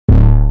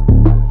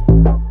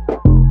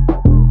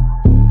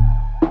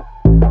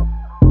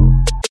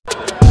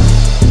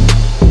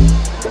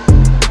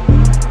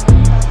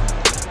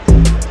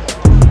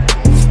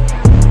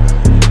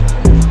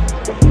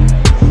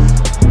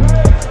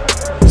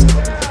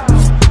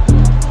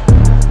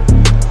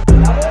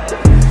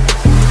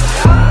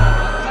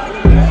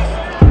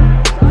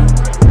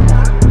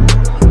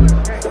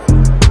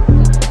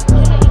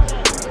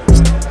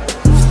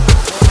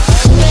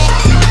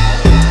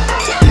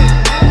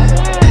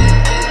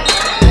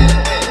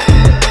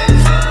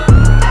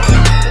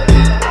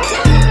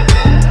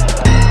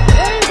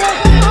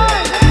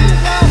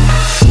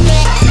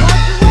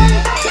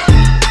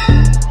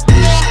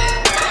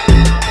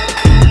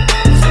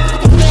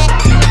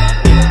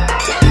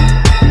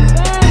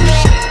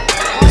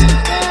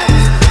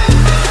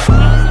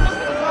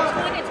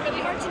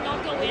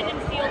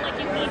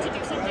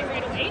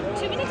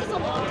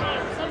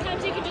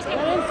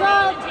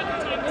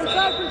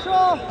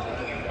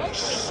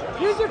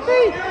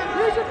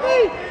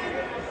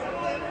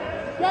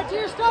Get to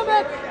your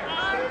stomach.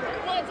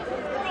 Well, it's a throw,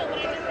 but I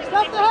just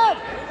Stop the head.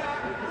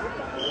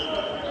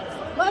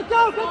 Let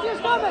go. Get to your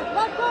stomach.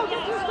 Let go.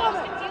 Get to your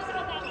stomach.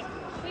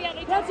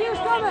 Get to your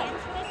stomach.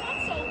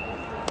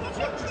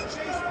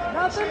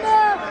 Nothing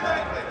there.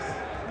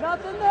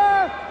 Nothing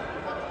there.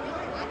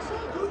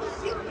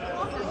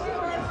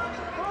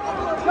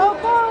 Go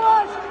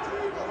forward.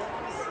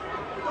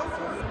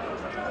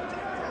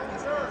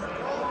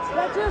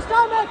 Get to your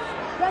stomach.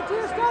 Get to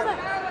your stomach.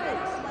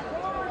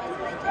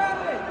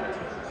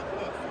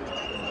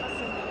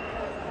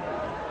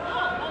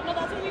 No,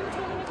 that's what we were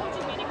told in the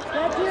coaching meeting.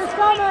 Get to your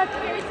stomach.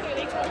 Very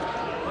clearly told.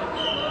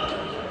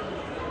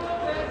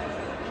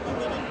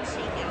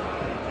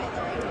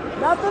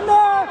 Nothing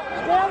there.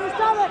 Stay on your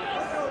stomach.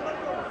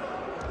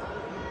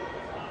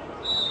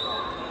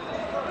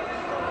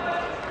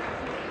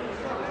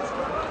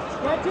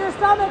 Get to your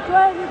stomach,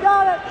 Dwayne. You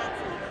got it.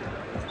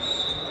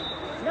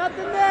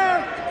 Nothing there.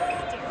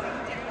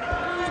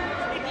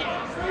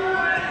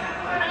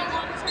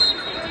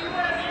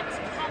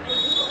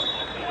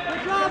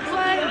 Good job,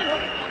 Dwayne.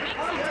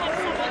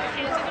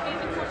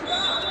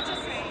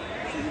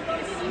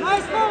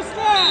 Nice first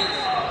stance.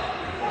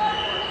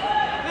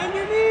 Bend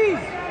your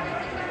knees.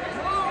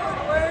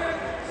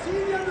 See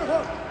the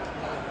underhook.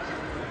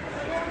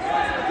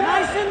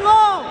 Nice and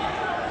low.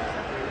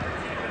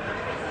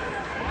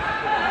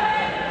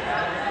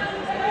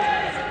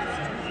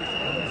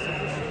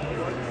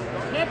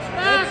 Hips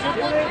back.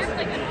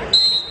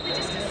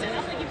 Just to set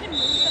up, like you can move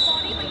the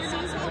body, but you're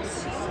not supposed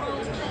to throw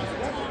anyone else.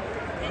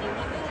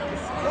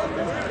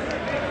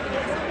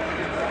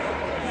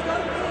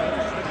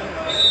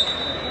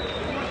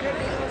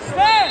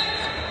 Stay.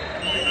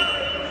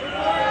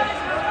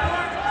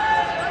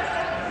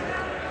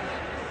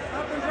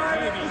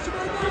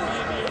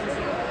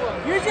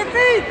 Use your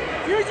feet.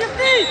 Use your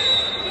feet.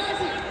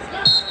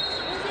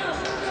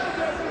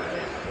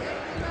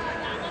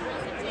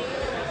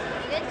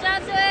 Good job,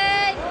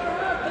 Dwayne.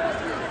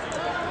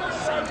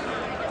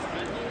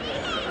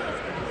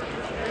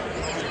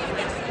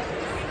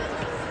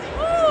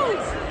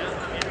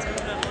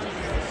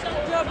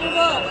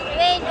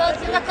 Dwayne, go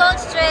to the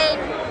coach train.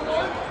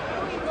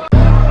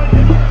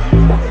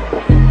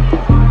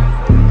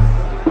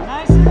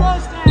 Nice and low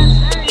stance.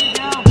 There you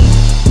go.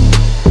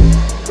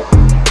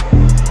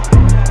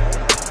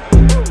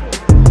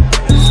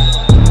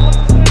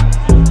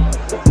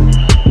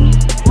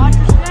 Watch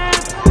your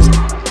stance.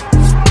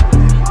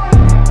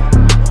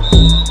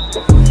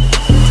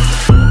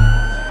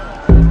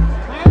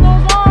 Clear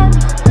those arms.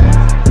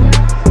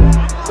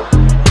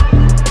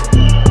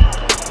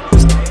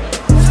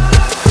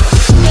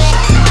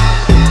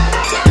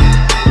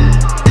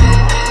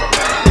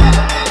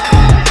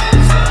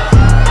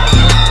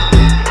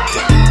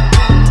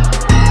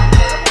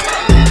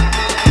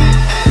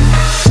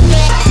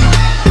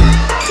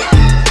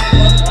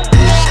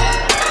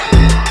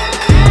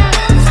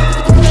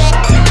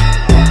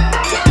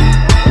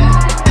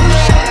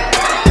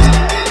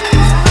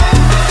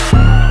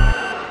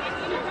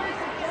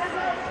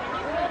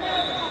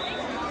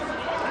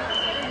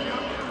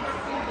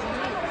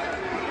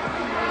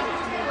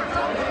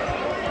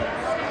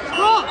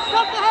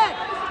 Stop the head!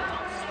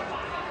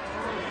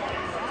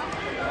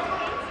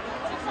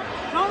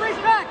 Don't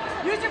reach back!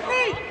 Use your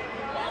feet!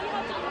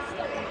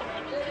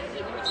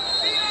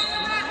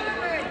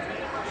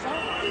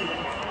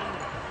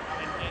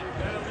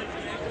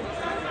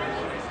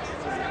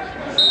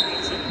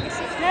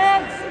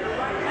 Stance!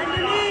 Bend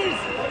your knees!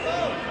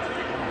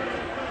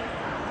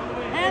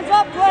 Hands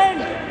up, Dwayne!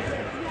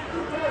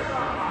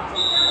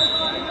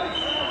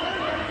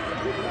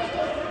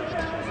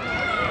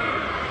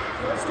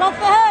 Stuff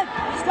the head!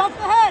 Stuff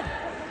the head!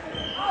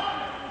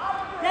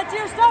 Get to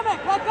your stomach!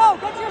 Let go!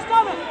 Get to your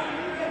stomach!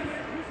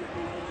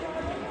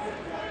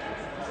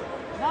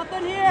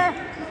 Nothing here!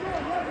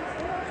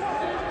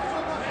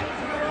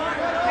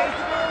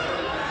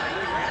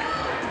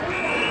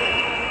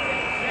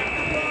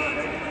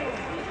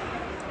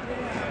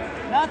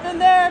 Nothing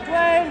there,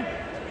 Dwayne!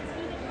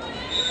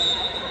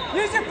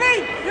 Use your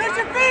feet! Use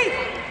your feet!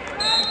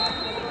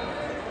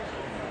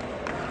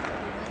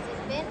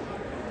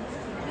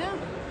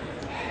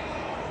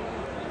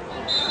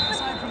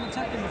 Aside from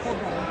attempting the full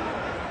drive.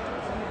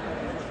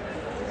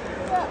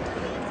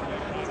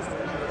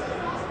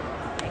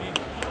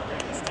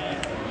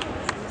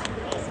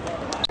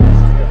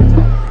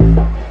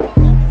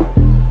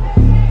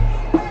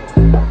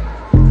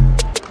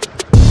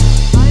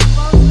 Nice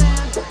bow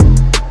stand.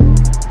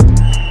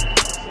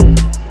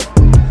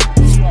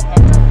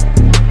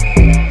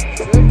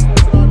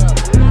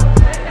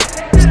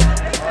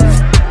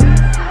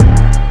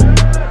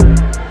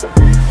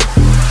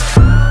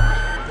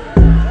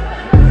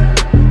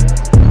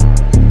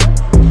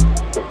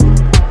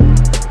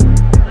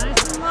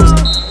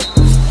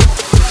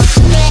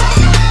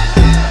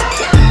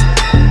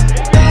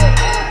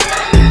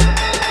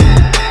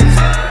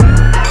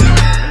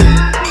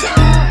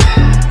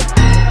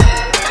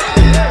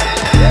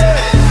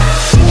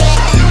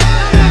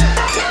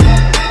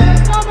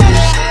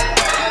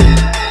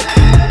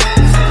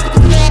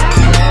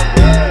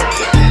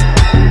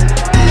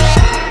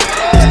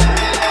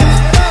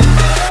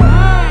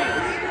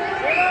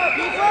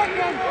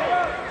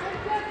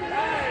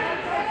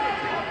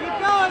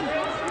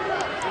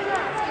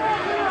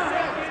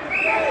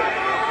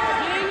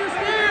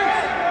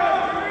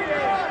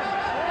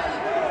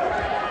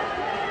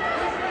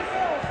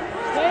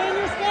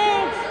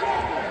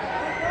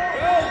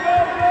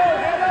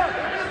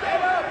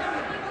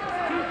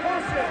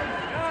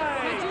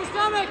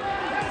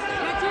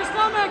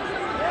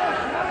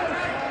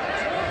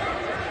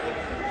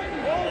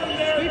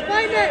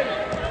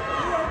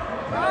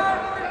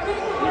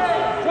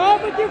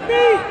 your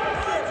feet.